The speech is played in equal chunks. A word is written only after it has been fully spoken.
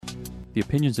The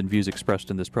opinions and views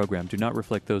expressed in this program do not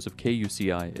reflect those of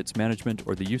KUCI, its management,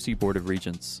 or the UC Board of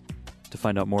Regents. To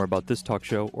find out more about this talk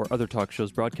show or other talk shows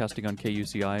broadcasting on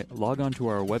KUCI, log on to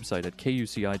our website at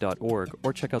kuci.org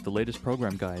or check out the latest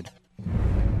program guide.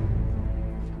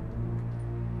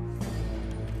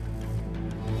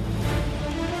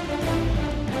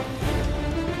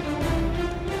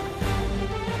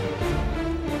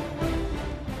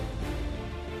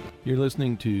 You're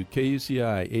listening to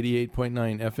KUCI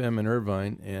 88.9 FM in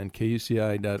Irvine and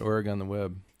KUCI.org on the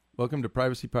web. Welcome to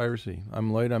Privacy Piracy.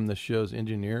 I'm Lloyd. I'm the show's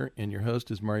engineer, and your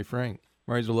host is Mari Frank.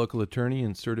 Mari's a local attorney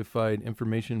and certified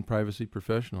information privacy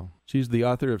professional. She's the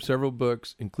author of several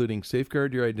books, including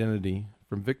Safeguard Your Identity,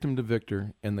 From Victim to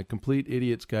Victor, and The Complete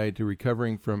Idiot's Guide to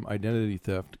Recovering from Identity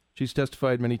Theft. She's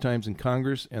testified many times in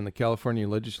Congress and the California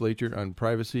legislature on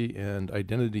privacy and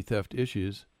identity theft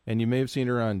issues. And you may have seen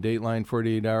her on Dateline,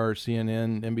 48 Hour,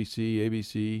 CNN, NBC,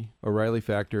 ABC, O'Reilly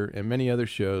Factor, and many other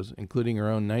shows, including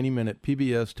her own 90-minute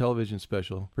PBS television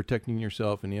special, Protecting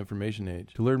Yourself in the Information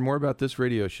Age. To learn more about this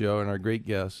radio show and our great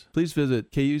guests, please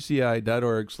visit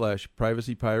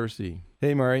kuci.org/privacypiracy.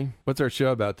 Hey, Mari, what's our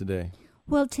show about today?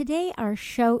 Well, today our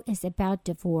show is about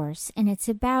divorce, and it's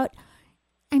about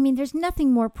there's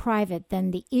nothing more private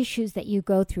than the issues that you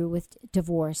go through with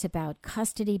divorce, about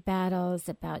custody battles,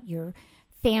 about your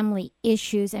family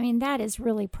issues. That is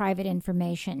really private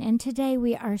information. And today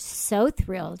we are so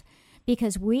thrilled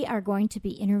because we are going to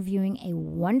be interviewing a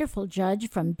wonderful judge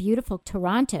from beautiful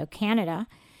Toronto, Canada.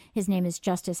 His name is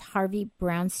Justice Harvey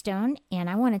Brownstone,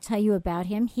 and I want to tell you about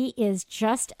him. He is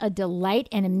just a delight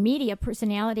and a media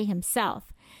personality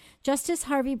himself. Justice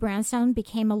Harvey Brownstone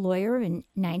became a lawyer in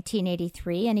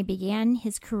 1983, and he began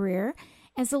his career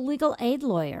as a legal aid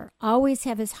lawyer. Always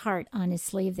have his heart on his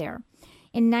sleeve there.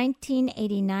 In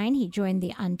 1989, he joined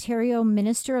the Ontario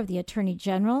Minister of the Attorney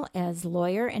General as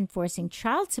lawyer enforcing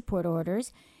child support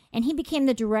orders, and he became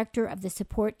the director of the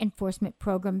Support Enforcement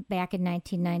Program back in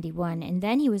 1991. And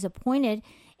then he was appointed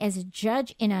as a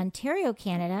judge in Ontario,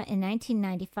 Canada in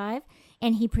 1995,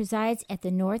 and he presides at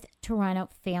the North Toronto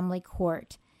Family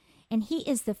Court. And he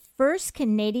is the first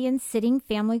Canadian sitting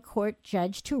family court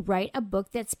judge to write a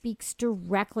book that speaks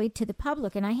directly to the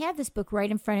public. And I have this book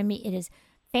right in front of me. It is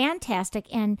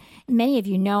fantastic, and many of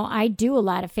you know I do a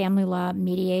lot of family law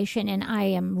mediation, and I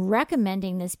am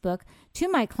recommending this book to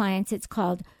my clients. It's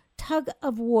called Tug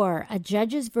of War, A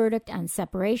Judge's Verdict on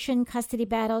Separation, Custody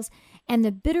Battles, and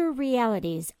the Bitter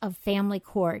Realities of Family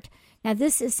Court. Now,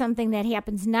 this is something that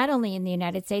happens not only in the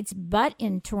United States, but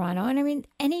in Toronto. And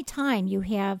anytime you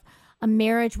have a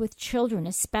marriage with children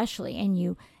especially, and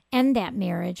you end that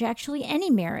marriage, actually any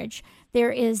marriage,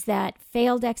 there is that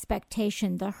failed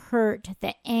expectation, the hurt,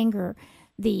 the anger,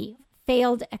 the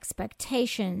failed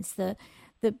expectations, the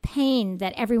pain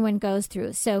that everyone goes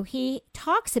through. So he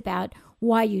talks about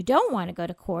why you don't want to go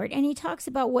to court, and he talks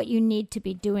about what you need to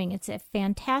be doing. It's a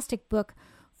fantastic book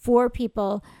for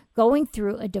people going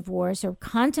through a divorce or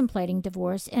contemplating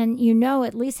divorce. And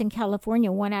at least in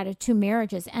California, 1 out of 2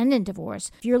 marriages end in divorce.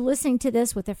 If you're listening to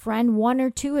this with a friend, 1 or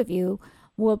 2 of you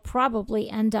will probably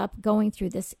end up going through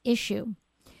this issue.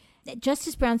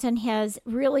 Justice Brownstone has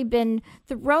really been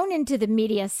thrown into the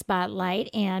media spotlight,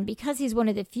 and because he's one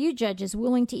of the few judges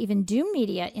willing to even do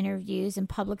media interviews and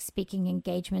public speaking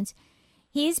engagements,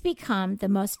 he's become the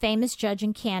most famous judge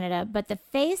in Canada. But the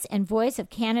face and voice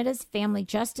of Canada's family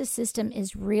justice system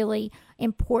is really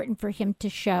important for him to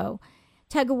show.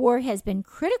 Tug of War has been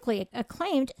critically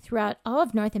acclaimed throughout all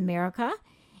of North America,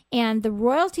 and the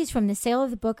royalties from the sale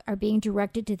of the book are being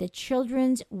directed to the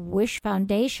Children's Wish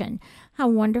Foundation. How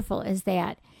wonderful is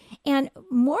that? And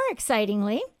more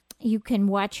excitingly, you can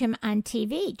watch him on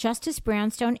TV. Justice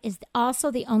Brownstone is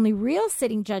also the only real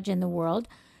sitting judge in the world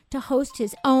to host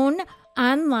his own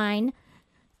online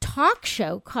talk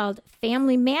show called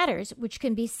Family Matters, which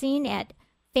can be seen at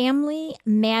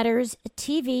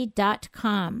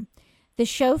FamilyMattersTV.com. The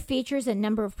show features a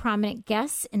number of prominent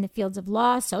guests in the fields of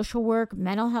law, social work,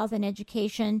 mental health, and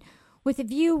education, with a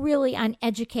view really on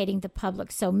educating the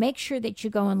public. So make sure that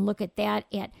you go and look at that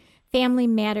at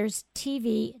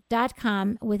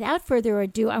FamilyMattersTV.com. Without further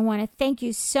ado, I want to thank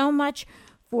you so much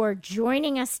for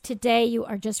joining us today. You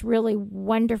are just really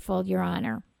wonderful, Your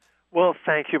Honor. Well,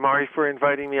 thank you, Mari, for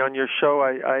inviting me on your show.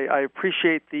 I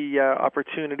appreciate the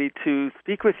opportunity to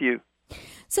speak with you.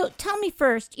 So tell me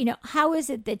first, how is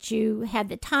it that you had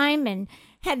the time and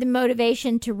had the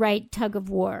motivation to write Tug of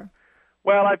War?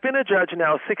 Well, I've been a judge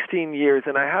now 16 years,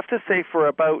 and I have to say for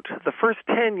about the first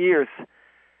 10 years,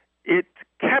 it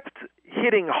kept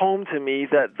hitting home to me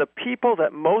that the people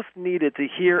that most needed to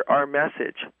hear our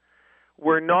message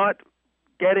were not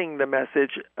getting the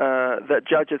message that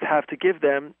judges have to give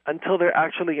them until they're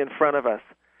actually in front of us.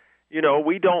 You know,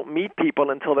 we don't meet people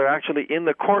until they're actually in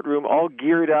the courtroom, all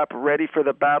geared up, ready for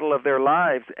the battle of their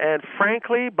lives. And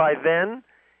frankly, by then,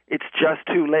 it's just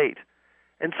too late.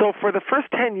 And so for the first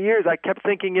 10 years, I kept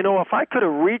thinking, you know, if I could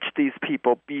have reached these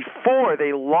people before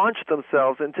they launched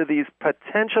themselves into these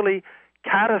potentially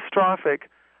catastrophic,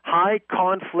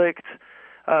 high-conflict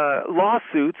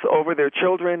lawsuits over their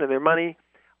children and their money,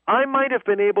 I might have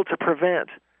been able to prevent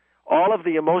all of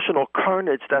the emotional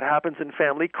carnage that happens in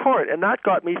family court. And that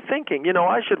got me thinking, you know,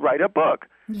 I should write a book.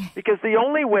 Yeah. Because the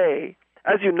only way,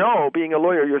 as you know, being a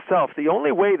lawyer yourself, the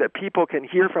only way that people can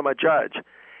hear from a judge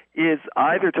is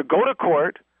either to go to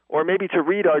court or maybe to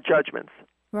read our judgments.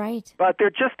 Right. But there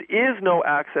just is no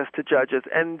access to judges.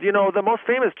 And, you know, the most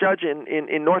famous judge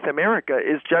in North America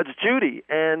is Judge Judy,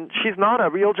 and she's not a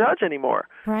real judge anymore.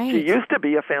 Right. She used to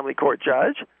be a family court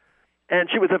judge, and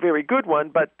she was a very good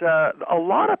one, but a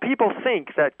lot of people think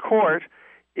that court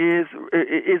is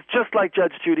just like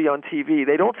Judge Judy on TV.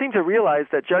 They don't seem to realize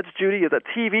that Judge Judy is a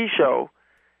TV show,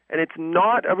 and it's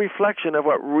not a reflection of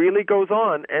what really goes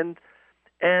on. And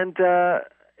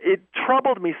it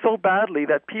troubled me so badly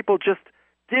that people just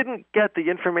didn't get the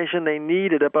information they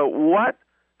needed about what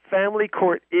family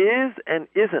court is and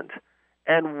isn't,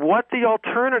 and what the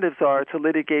alternatives are to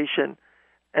litigation,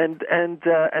 and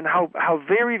how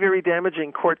very, very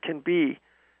damaging court can be.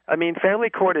 I mean, family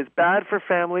court is bad for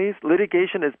families,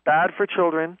 litigation is bad for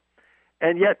children,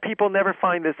 and yet people never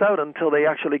find this out until they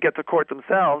actually get to court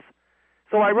themselves.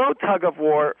 So I wrote Tug of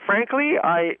War. Frankly,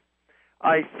 I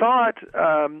thought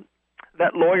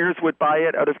that lawyers would buy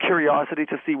it out of curiosity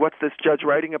to see what's this judge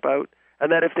writing about, and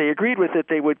that if they agreed with it,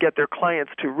 they would get their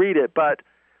clients to read it. But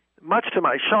much to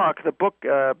my shock, the book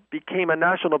became a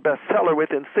national bestseller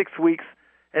within 6 weeks,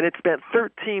 and it spent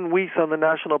 13 weeks on the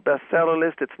national bestseller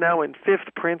list. It's now in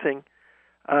 5th printing.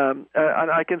 And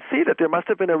I can see that there must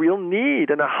have been a real need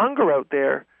and a hunger out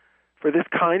there for this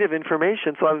kind of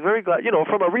information. So I was very glad, you know,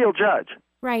 from a real judge.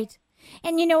 Right.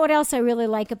 And you know what else I really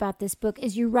like about this book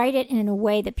is you write it in a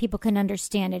way that people can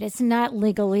understand it. It's not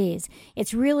legalese.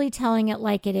 It's really telling it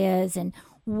like it is, and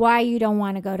why you don't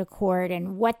want to go to court,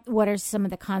 and what are some of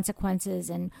the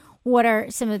consequences, and what are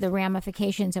some of the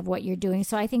ramifications of what you're doing.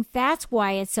 So I think that's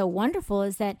why it's so wonderful,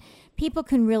 is that people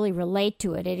can really relate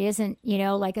to it. It isn't, you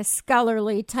know, like a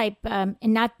scholarly type, and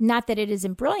not that it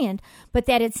isn't brilliant, but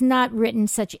that it's not written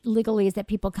such legalese that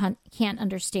people can't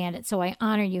understand it. So I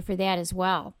honor you for that as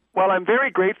well. Well, I'm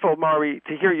very grateful, Maury,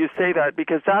 to hear you say that,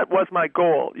 because that was my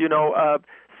goal. You know,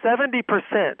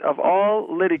 70% of all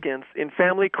litigants in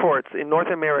family courts in North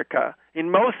America,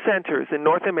 in most centers in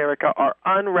North America, are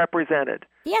unrepresented.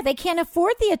 Yeah, they can't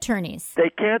afford the attorneys. They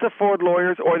can't afford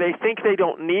lawyers, or they think they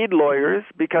don't need lawyers,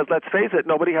 because let's face it,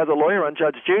 nobody has a lawyer on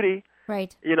Judge Judy.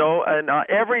 Right. You know, and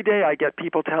every day I get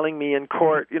people telling me in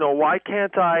court, you know, why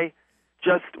do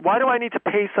I need to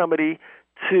pay somebody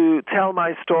to tell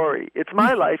my story? It's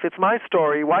my life, it's my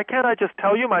story. Why can't I just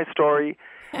tell you my story,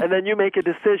 and then you make a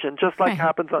decision, just like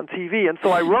happens on TV? And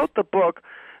so I wrote the book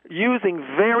using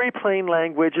very plain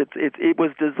language. It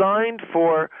was designed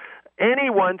for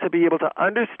anyone to be able to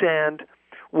understand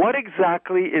what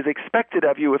exactly is expected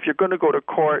of you if you're going to go to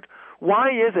court. Why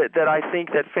is it that I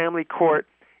think that family court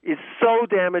is so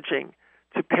damaging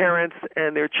to parents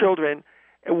and their children?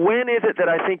 When is it that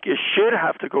I think you should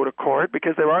have to go to court?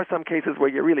 Because there are some cases where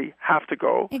you really have to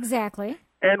go. Exactly.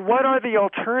 And what are the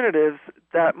alternatives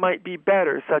that might be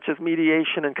better, such as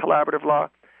mediation and collaborative law?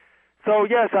 So,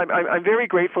 yes, I'm very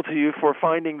grateful to you for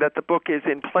finding that the book is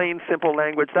in plain, simple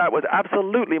language. That was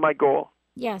absolutely my goal.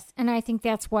 Yes, and I think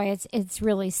that's why it's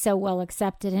really so well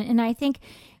accepted. And I think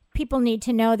people need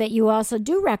to know that you also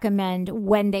do recommend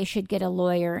when they should get a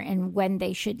lawyer and when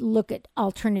they should look at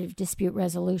alternative dispute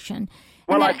resolution.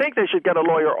 Well, I think they should get a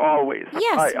lawyer always.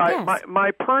 Yes, yes.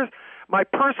 My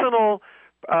personal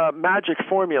magic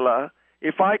formula,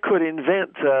 if I could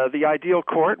invent the ideal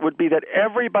court, would be that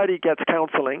everybody gets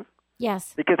counseling.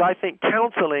 Yes. Because I think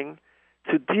counseling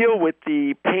to deal with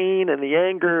the pain and the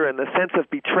anger and the sense of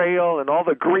betrayal and all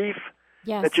the grief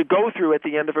that you go through at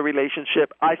the end of a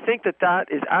relationship, I think that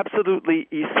is absolutely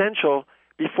essential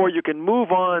before you can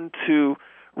move on to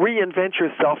reinvent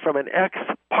yourself from an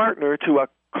ex-partner to a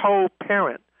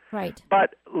co-parent. Right.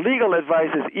 But legal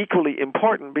advice is equally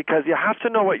important, because you have to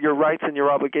know what your rights and your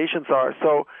obligations are.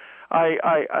 So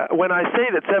when I say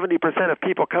that 70% of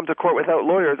people come to court without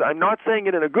lawyers, I'm not saying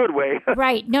it in a good way.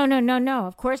 Right. No,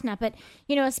 of course not. But,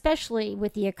 you know, especially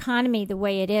with the economy the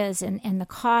way it is, and the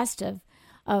cost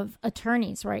of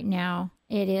attorneys right now,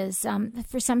 it is,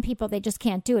 for some people, they just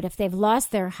can't do it. If they've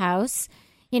lost their house,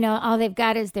 all they've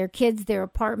got is their kids, their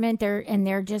apartment, and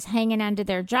they're just hanging on to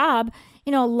their job.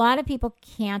 A lot of people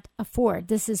can't afford.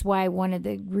 This is why one of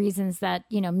the reasons that,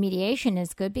 mediation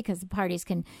is good, because the parties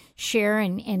can share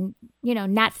and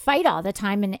not fight all the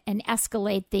time and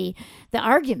escalate the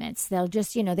arguments. They'll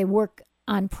just, they work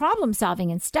on problem solving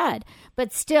instead.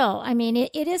 But still,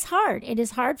 it is hard. It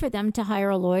is hard for them to hire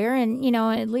a lawyer. And,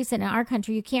 at least in our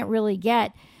country, you can't really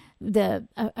get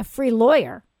a free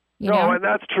lawyer. No, and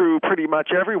that's true pretty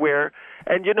much everywhere.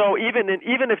 And,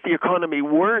 even if the economy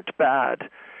weren't bad,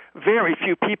 very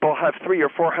few people have $300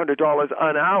 or $400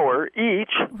 an hour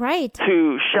each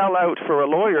to shell out for a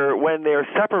lawyer when they're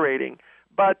separating.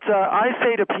 But I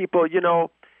say to people, you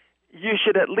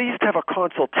should at least have a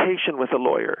consultation with a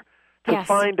lawyer to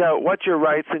find out what your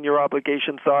rights and your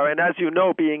obligations are. And as you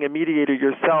know, being a mediator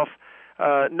yourself,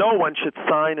 no one should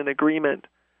sign an agreement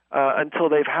until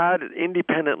they've had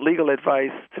independent legal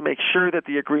advice to make sure that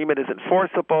the agreement is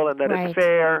enforceable and that it's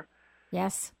fair.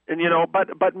 Yes. And,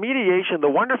 but mediation, the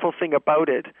wonderful thing about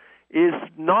it is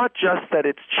not just that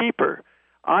it's cheaper.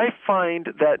 I find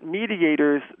that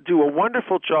mediators do a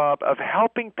wonderful job of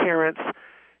helping parents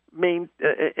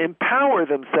empower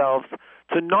themselves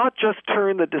to not just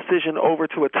turn the decision over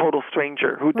to a total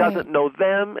stranger who doesn't know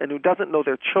them and who doesn't know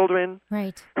their children,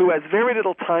 who has very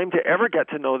little time to ever get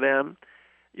to know them.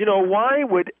 Why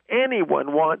would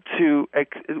anyone want to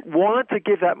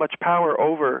give that much power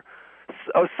over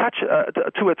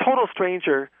to a total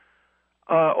stranger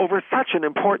over such an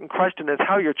important question as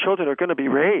how your children are going to be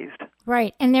raised?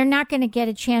 Right, and they're not going to get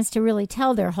a chance to really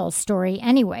tell their whole story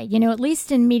anyway. At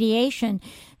least in mediation,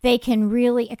 they can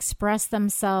really express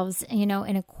themselves, in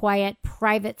a quiet,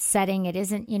 private setting. It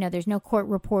isn't, there's no court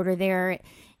reporter there.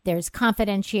 There's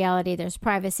confidentiality, there's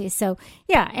privacy. So,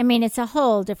 it's a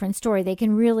whole different story. They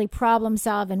can really problem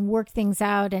solve and work things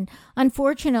out. And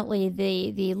unfortunately,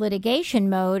 the litigation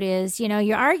mode is,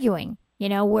 you're arguing,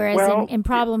 whereas in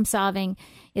problem solving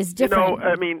is different.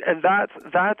 And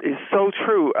that is so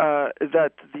true,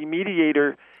 that the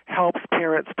mediator helps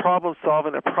parents problem solve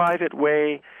in a private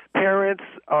way. Parents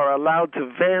are allowed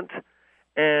to vent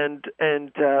and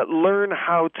learn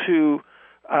how to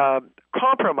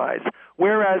compromise.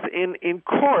 Whereas in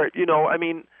court,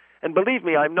 and believe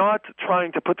me, I'm not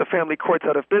trying to put the family courts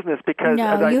out of business because,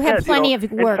 as I you said, have plenty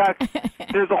of work. In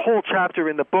fact, there's a whole chapter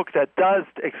in the book that does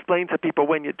explain to people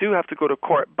when you do have to go to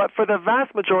court. But for the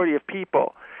vast majority of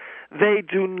people, they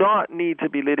do not need to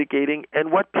be litigating.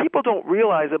 And what people don't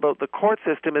realize about the court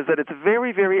system is that it's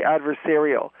very, very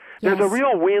adversarial. There's a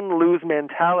real win-lose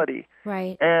mentality.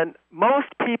 Right. And most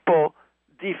people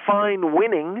define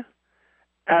winning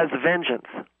as vengeance.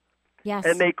 Yes.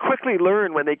 And they quickly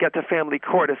learn when they get to family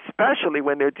court, especially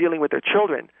when they're dealing with their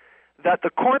children, that the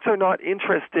courts are not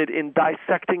interested in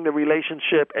dissecting the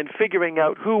relationship and figuring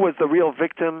out who was the real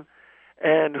victim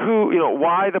and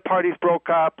why the parties broke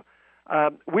up.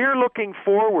 We're looking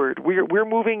forward. We're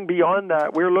moving beyond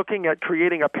that. We're looking at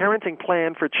creating a parenting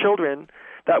plan for children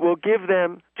that will give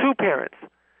them two parents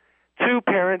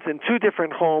in two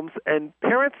different homes, and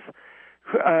parents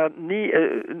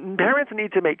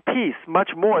need to make peace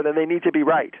much more than they need to be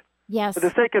right. Yes. For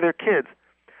the sake of their kids.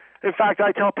 In fact,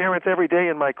 I tell parents every day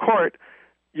in my court,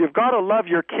 you've got to love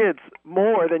your kids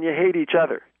more than you hate each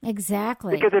other.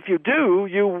 Exactly. Because if you do,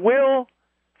 you will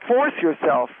force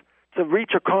yourself to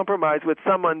reach a compromise with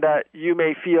someone that you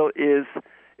may feel is,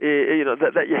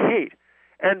 that you hate.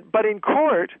 But in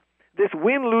court, this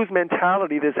win-lose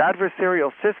mentality, this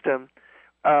adversarial system,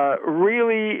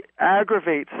 really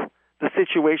aggravates the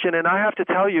situation. And I have to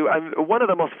tell you, one of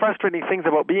the most frustrating things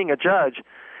about being a judge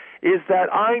is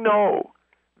that I know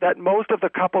that most of the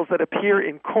couples that appear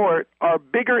in court are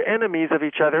bigger enemies of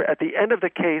each other at the end of the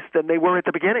case than they were at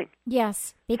the beginning.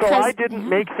 Yes. So I didn't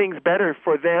make things better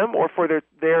for them or for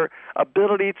their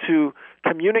ability to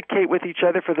communicate with each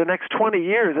other for the next 20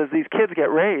 years as these kids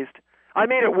get raised. I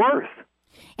made it worse.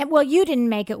 And you didn't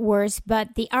make it worse,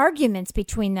 but the arguments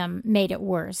between them made it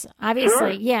worse.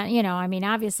 Obviously,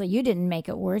 obviously you didn't make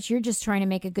it worse. You're just trying to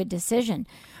make a good decision.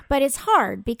 But it's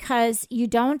hard because you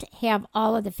don't have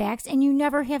all of the facts and you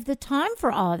never have the time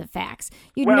for all of the facts.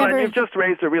 And you've just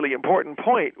raised a really important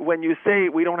point. When you say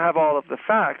we don't have all of the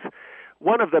facts,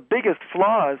 one of the biggest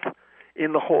flaws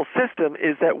in the whole system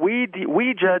is that we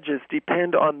judges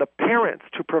depend on the parents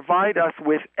to provide us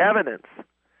with evidence.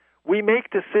 We make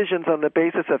decisions on the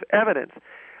basis of evidence.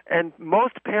 And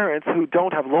most parents who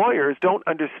don't have lawyers don't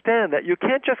understand that you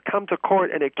can't just come to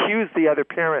court and accuse the other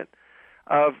parent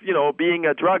of, being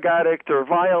a drug addict or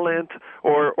violent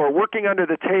or working under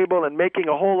the table and making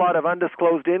a whole lot of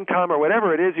undisclosed income or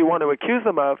whatever it is you want to accuse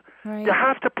them of. Right. You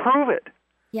have to prove it.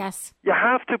 Yes. You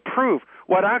have to prove.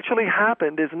 what actually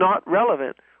happened is not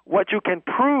relevant. What you can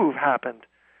prove happened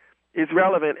is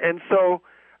relevant. And so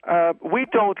we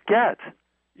don't get,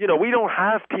 we don't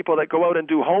have people that go out and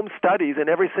do home studies in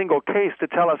every single case to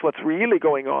tell us what's really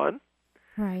going on.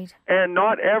 Right. And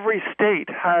not every state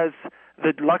has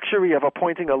the luxury of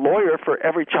appointing a lawyer for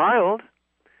every child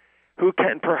who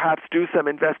can perhaps do some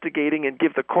investigating and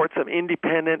give the court some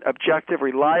independent, objective,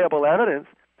 reliable evidence.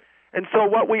 And so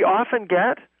what we often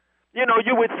get,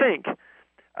 you would think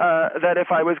that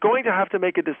if I was going to have to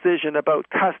make a decision about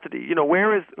custody,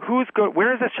 where is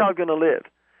this child going to live?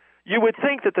 You would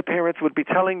think that the parents would be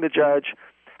telling the judge,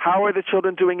 how are the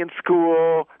children doing in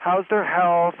school? How's their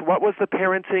health? What was the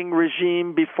parenting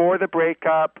regime before the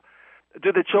breakup?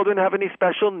 Do the children have any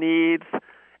special needs?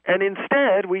 And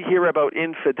instead, we hear about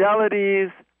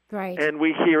infidelities, right, and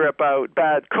we hear about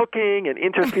bad cooking and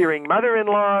interfering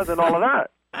mother-in-laws and all of that.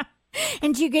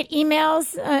 And do you get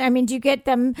emails? Do you get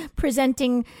them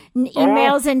presenting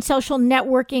emails and social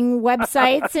networking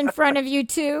websites in front of you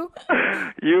too?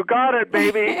 You got it,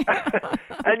 baby.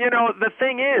 And the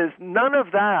thing is, none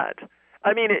of that.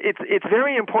 It's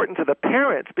very important to the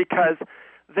parents because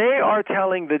they are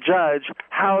telling the judge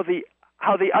how the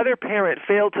other parent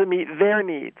failed to meet their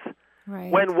needs.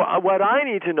 Right. When what I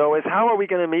need to know is how are we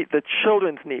going to meet the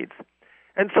children's needs?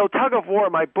 And so Tug of War,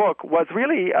 my book, was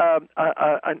really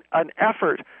an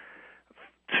effort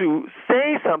to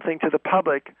say something to the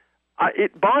public.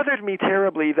 It bothered me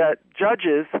terribly that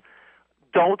judges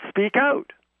don't speak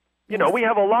out. We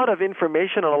have a lot of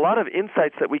information and a lot of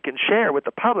insights that we can share with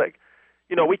the public.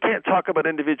 We can't talk about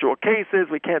individual cases.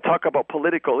 We can't talk about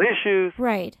political issues.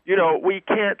 Right. We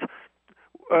can't.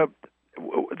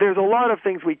 There's a lot of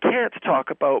things we can't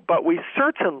talk about, but we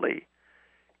certainly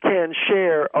can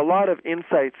share a lot of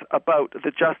insights about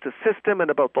the justice system and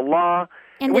about the law.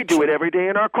 And we do it every day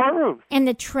in our courtrooms. And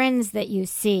the trends that you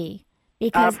see.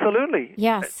 Because, absolutely.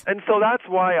 Yes. And so that's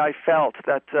why I felt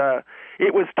that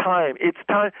it was time. It's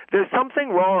time. There's something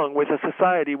wrong with a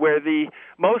society where the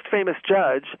most famous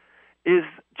judge is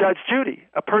Judge Judy,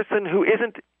 a person who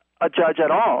isn't a judge at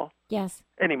all. Yes.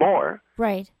 Anymore.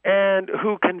 Right. And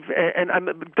who can,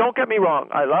 don't get me wrong,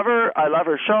 I love her. I love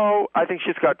her show. I think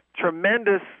she's got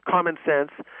tremendous common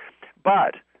sense.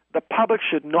 But the public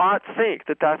should not think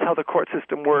that that's how the court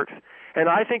system works. And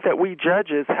I think that we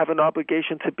judges have an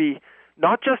obligation to be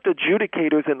not just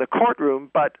adjudicators in the courtroom,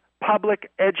 but public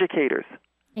educators.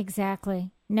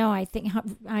 Exactly. No, I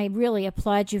really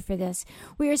applaud you for this.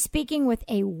 We are speaking with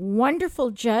a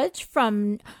wonderful judge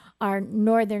from our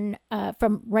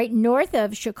from right north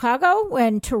of Chicago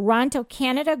and Toronto,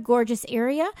 Canada, gorgeous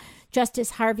area, Justice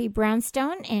Harvey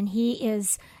Brownstone, and he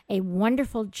is a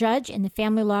wonderful judge in the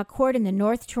Family Law Court in the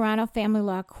North Toronto Family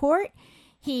Law Court.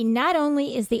 He not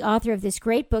only is the author of this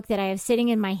great book that I have sitting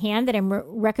in my hand that I'm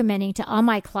recommending to all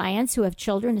my clients who have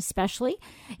children especially.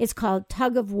 It's called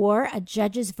Tug of War, A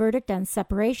Judge's Verdict on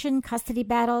Separation, Custody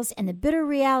Battles, and the Bitter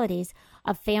Realities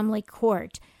of Family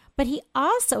Court. But he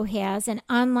also has an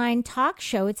online talk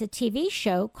show. It's a TV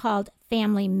show called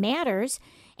Family Matters.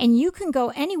 And you can go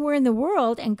anywhere in the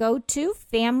world and go to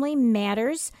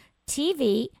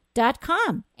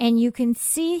FamilyMattersTV.com. And you can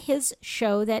see his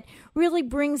show that really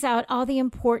brings out all the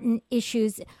important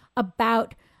issues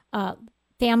about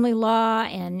family law.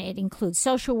 And it includes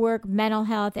social work, mental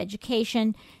health,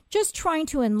 education, just trying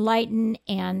to enlighten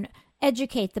and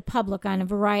educate the public on a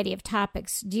variety of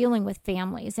topics dealing with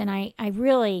families. And I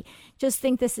really just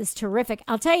think this is terrific.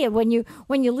 I'll tell you, when you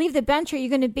leave the bench, are you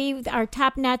going to be our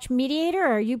top-notch mediator?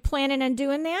 Or are you planning on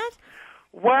doing that?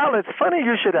 Well, it's funny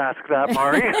you should ask that,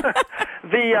 Mari.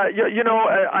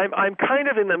 I'm kind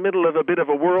of in the middle of a bit of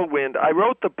a whirlwind. I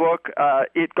wrote the book.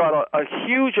 It got a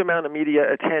huge amount of media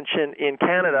attention in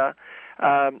Canada.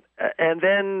 And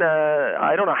then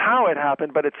I don't know how it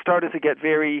happened, but it started to get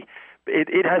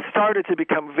It has started to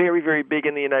become very, very big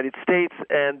in the United States,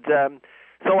 and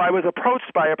so I was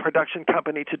approached by a production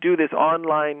company to do this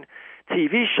online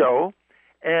TV show,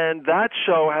 and that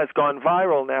show has gone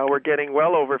viral now. We're getting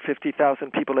well over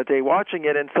 50,000 people a day watching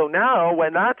it, and so now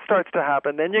when that starts to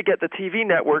happen, then you get the TV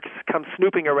networks come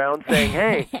snooping around saying,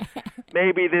 hey,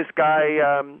 maybe this guy,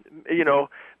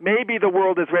 maybe the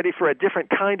world is ready for a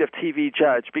different kind of TV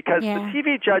judge, because the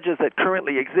TV judges that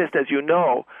currently exist, as you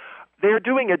know, they're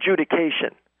doing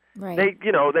adjudication. Right.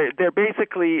 They're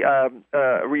basically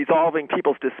resolving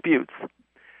people's disputes.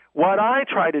 What I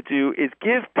try to do is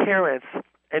give parents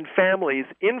and families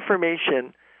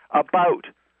information about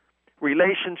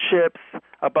relationships,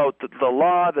 about the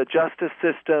law, the justice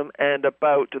system, and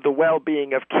about the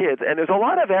well-being of kids. And there's a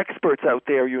lot of experts out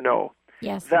there,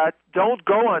 yes, that don't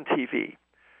go on TV.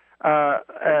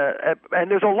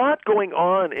 And there's a lot going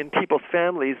on in people's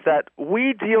families that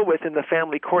we deal with in the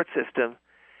family court system,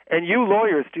 and you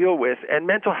lawyers deal with, and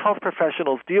mental health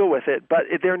professionals deal with it, but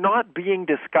they're not being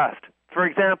discussed. For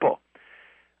example,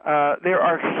 there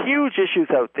are huge issues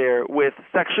out there with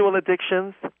sexual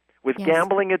addictions, with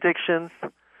gambling addictions,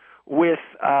 with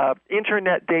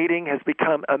internet dating has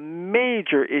become a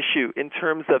major issue in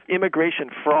terms of immigration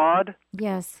fraud.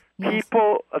 Yes.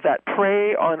 People that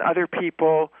prey on other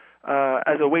people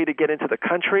as a way to get into the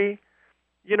country.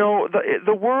 You know,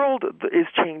 the world is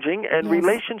changing, and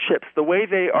relationships, the way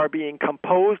they are being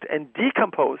composed and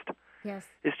decomposed,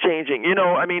 is changing. You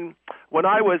know, I mean, when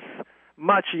I was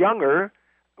much younger,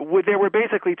 there were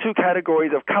basically two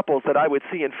categories of couples that I would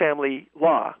see in family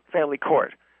law, family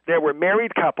court. There were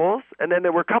married couples, and then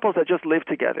there were couples that just lived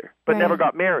together but never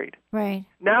got married. Right.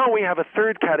 Now we have a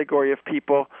third category of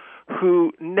people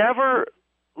who never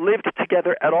lived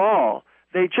together at all.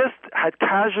 They just had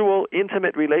casual,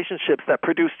 intimate relationships that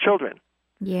produced children.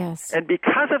 Yes. And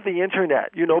because of the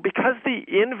internet, you know, because the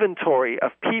inventory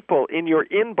of people in your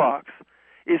inbox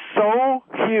is so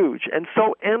huge and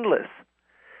so endless,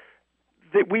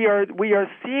 that we are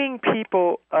seeing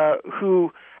people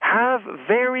who have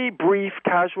very brief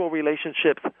casual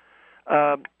relationships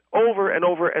over and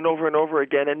over and over and over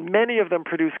again, and many of them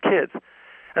produce kids.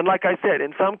 And like I said,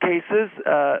 in some cases,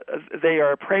 they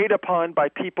are preyed upon by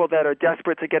people that are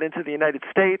desperate to get into the United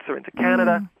States or into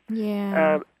Canada.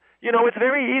 You know, it's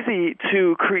very easy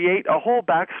to create a whole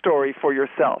backstory for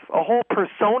yourself, a whole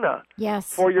persona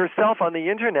for yourself on the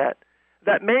internet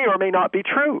that may or may not be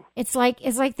true. It's like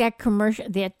that commercial,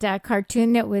 that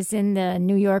cartoon that was in the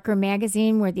New Yorker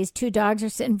magazine where these two dogs are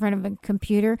sitting in front of a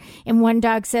computer, and one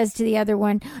dog says to the other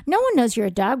one, "No one knows you're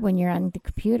a dog when you're on the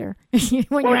computer."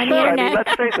 When you're on the internet. I mean,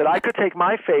 let's face it. I could take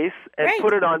my face and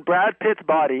put it on Brad Pitt's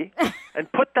body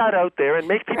and put that out there and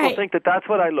make people think that that's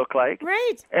what I look like.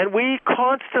 Right. And we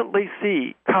constantly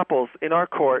see couples in our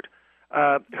court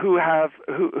who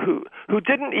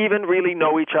didn't even really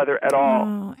know each other at all.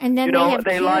 Oh, and then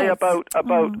they lie about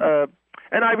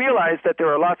and I realize that there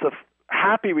are lots of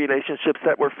happy relationships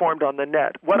that were formed on the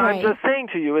net. What I'm just saying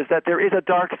to you is that there is a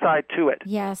dark side to it.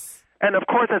 Yes. And of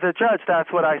course, as a judge,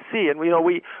 that's what I see. And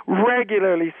we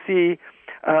regularly see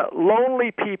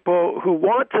lonely people who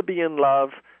want to be in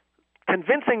love,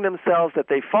 convincing themselves that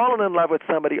they've fallen in love with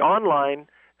somebody online,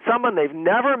 someone they've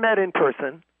never met in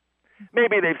person.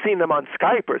 Maybe they've seen them on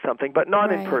Skype or something, but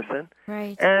not in person.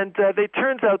 Right. And it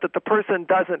turns out that the person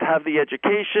doesn't have the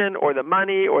education or the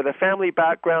money or the family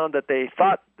background that they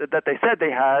thought that they said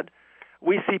they had.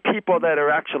 We see people that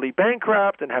are actually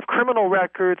bankrupt and have criminal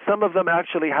records. Some of them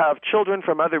actually have children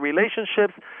from other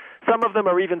relationships. Some of them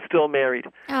are even still married.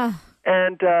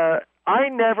 And I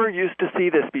never used to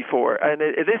see this before. And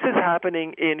this is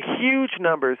happening in huge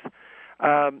numbers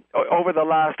over the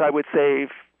last, I would say,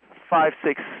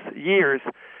 5-6 years,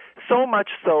 so much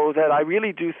so that I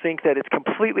really do think that it's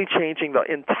completely changing the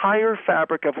entire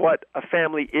fabric of what a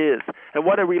family is and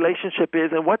what a relationship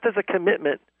is and what does a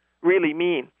commitment really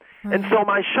mean. And so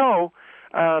my show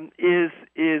is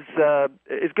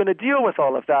going to deal with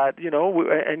all of that, you know,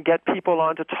 and get people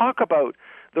on to talk about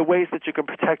the ways that you can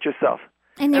protect yourself.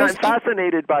 And I'm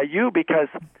fascinated by you because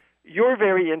you're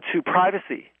very into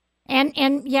privacy. And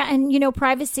you know,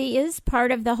 privacy is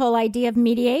part of the whole idea of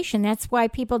mediation. That's why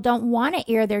people don't want to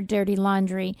air their dirty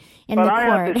laundry in the court. But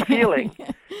I have this feeling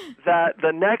that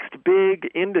the next big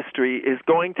industry is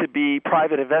going to be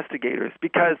private investigators,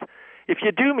 because if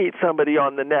you do meet somebody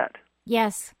on the net,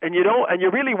 and you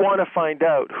really want to find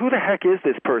out who the heck is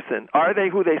this person? Are they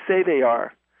who they say they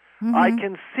are? I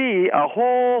can see a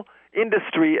whole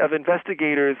industry of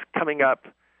investigators coming up.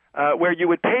 Where you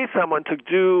would pay someone to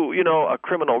do, you know, a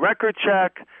criminal record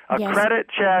check, a credit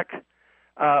check,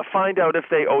 find out if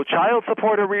they owe child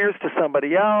support arrears to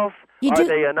somebody else. Are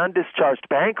they an undischarged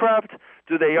bankrupt?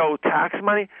 Do they owe tax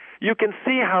money? You can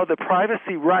see how the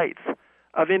privacy rights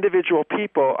of individual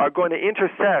people are going to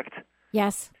intersect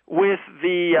with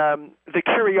the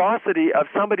curiosity of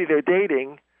somebody they're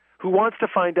dating who wants to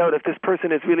find out if this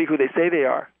person is really who they say they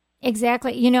are.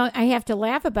 Exactly. You know, I have to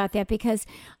laugh about that because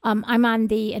I'm on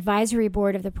the advisory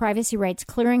board of the Privacy Rights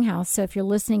Clearinghouse. So if you're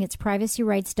listening, it's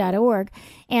privacyrights.org.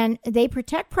 And they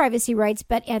protect privacy rights.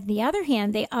 But on the other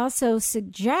hand, they also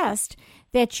suggest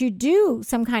that you do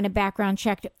some kind of background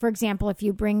check. For example, if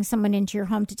you bring someone into your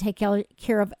home to take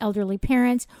care of elderly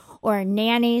parents or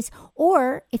nannies,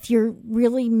 or if you're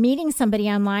really meeting somebody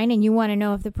online and you want to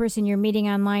know if the person you're meeting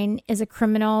online is a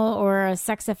criminal or a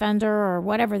sex offender or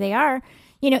whatever they are,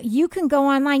 you know, you can go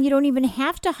online. You don't even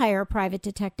have to hire a private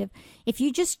detective. If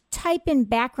you just type in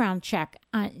background checks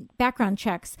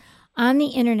on the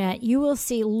internet, you will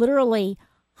see literally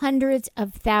hundreds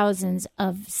of thousands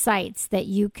of sites that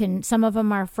you can, some of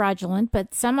them are fraudulent,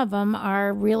 but some of them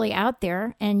are really out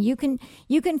there, and you can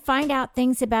find out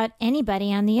things about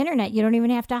anybody on the internet. You don't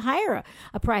even have to hire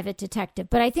a private detective.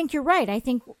 But I think you're right. I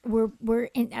think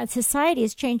society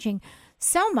is changing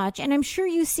so much, and I'm sure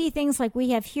you see things like we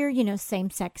have here,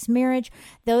 same-sex marriage.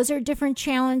 Those are different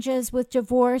challenges with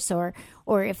divorce, or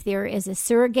if there is a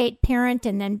surrogate parent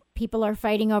and then people are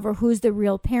fighting over who's the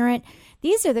real parent.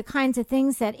 These are the kinds of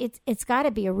things that it's got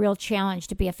to be a real challenge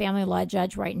to be a family law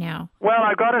judge right now. Well,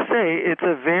 I got to say, it's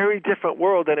a very different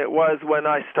world than it was when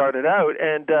I started out.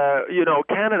 And,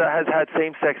 Canada has had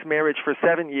same-sex marriage for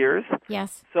 7 years.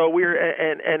 Yes. So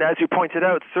and as you pointed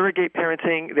out, surrogate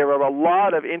parenting, there are a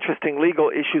lot of interesting legal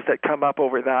issues that come up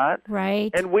over that.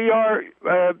 Right. And we are,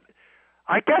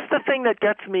 I guess the thing that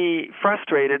gets me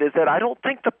frustrated is that I don't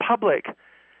think the public,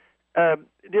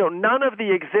 none of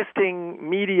the existing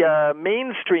media,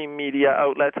 mainstream media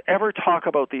outlets ever talk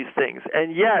about these things.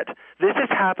 And yet, this is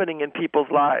happening in people's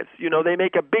lives. They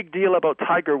make a big deal about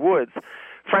Tiger Woods.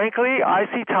 Frankly, I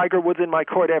see Tiger Woods in my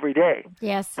court every day.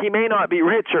 Yes. He may not be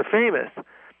rich or famous,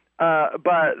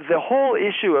 but the whole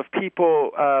issue of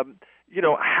people,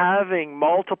 having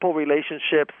multiple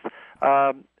relationships,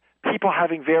 people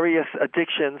having various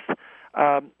addictions,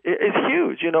 is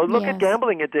huge. Look Yes. at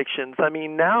gambling addictions. I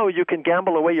mean, now you can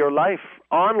gamble away your life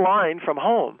online from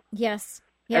home. Yes.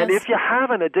 Yes. And if you have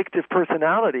an addictive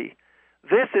personality,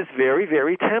 this is very,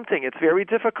 very tempting. It's very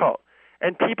difficult.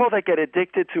 And people that get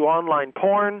addicted to online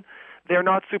porn, they're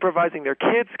not supervising their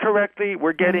kids correctly.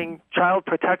 We're getting child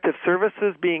protective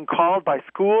services being called by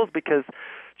schools because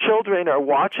children are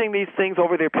watching these things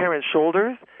over their parents'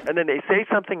 shoulders, and then they say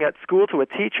something at school to a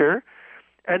teacher,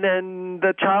 and then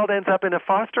the child ends up in a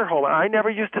foster home. I never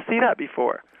used to see that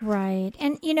before. Right.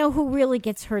 And who really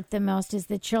gets hurt the most is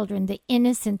the children, the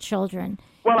innocent children.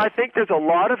 Well, I think there's a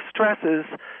lot of stresses.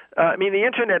 The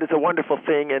internet is a wonderful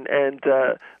thing, and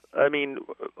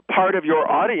part of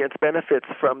your audience benefits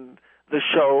from the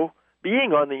show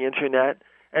being on the internet,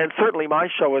 and certainly my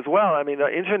show as well. I mean, the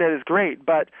internet is great,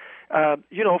 but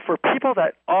for people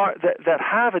that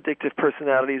have addictive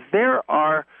personalities, there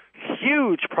are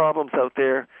huge problems out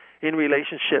there in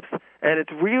relationships, and it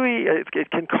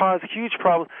can cause huge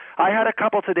problems. I had a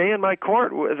couple today in my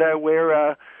court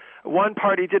where one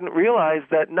party didn't realize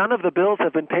that none of the bills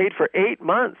have been paid for 8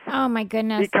 months. Oh, my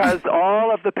goodness. Because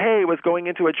all of the pay was going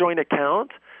into a joint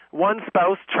account. One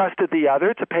spouse trusted the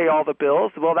other to pay all the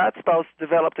bills. Well, that spouse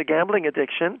developed a gambling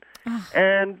addiction,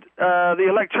 and the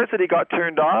electricity got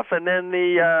turned off, and then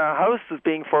the house is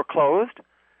being foreclosed.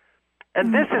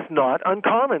 And this is not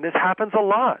uncommon. This happens a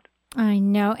lot. I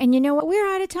know. And you know what? We're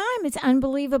out of time. It's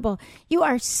unbelievable. You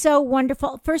are so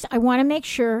wonderful. First, I want to make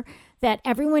sure that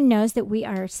everyone knows that we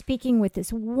are speaking with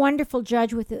this wonderful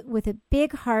judge with a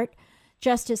big heart,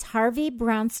 Justice Harvey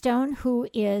Brownstone, who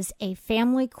is a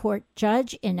family court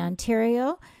judge in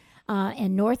Ontario,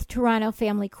 in North Toronto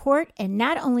Family Court. And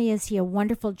not only is he a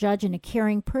wonderful judge and a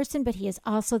caring person, but he is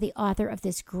also the author of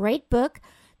this great book,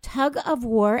 Tug of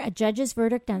War, A Judge's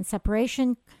Verdict on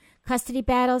Separation, Custody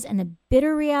Battles, and the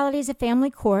Bitter Realities of Family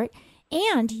Court.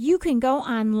 And you can go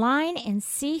online and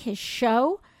see his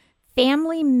show,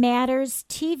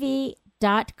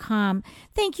 FamilyMattersTV.com.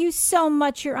 Thank you so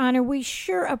much, Your Honor. We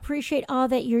sure appreciate all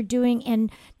that you're doing, and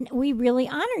we really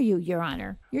honor you, Your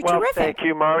Honor. You're terrific. Thank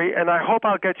you, Maury, and I hope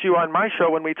I'll get you on my show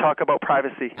when we talk about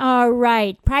privacy. All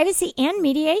right. Privacy and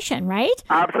mediation, right?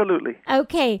 Absolutely.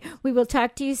 Okay. We will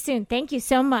talk to you soon. Thank you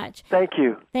so much. Thank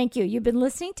you. Thank you. You've been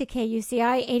listening to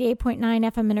KUCI 88.9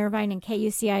 FM in Irvine and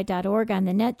KUCI.org on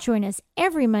the net. Join us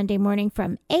every Monday morning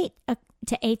from 8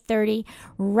 to 8:30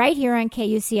 right here on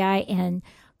KUCI, and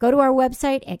go to our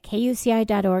website at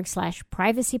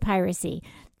kuci.org/privacypiracy.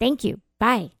 Thank you.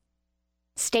 Bye.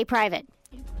 Stay private.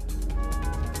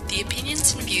 The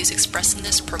opinions and views expressed in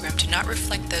this program do not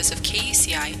reflect those of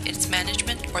KUCI, its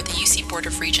management, or the UC Board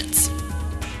of Regents.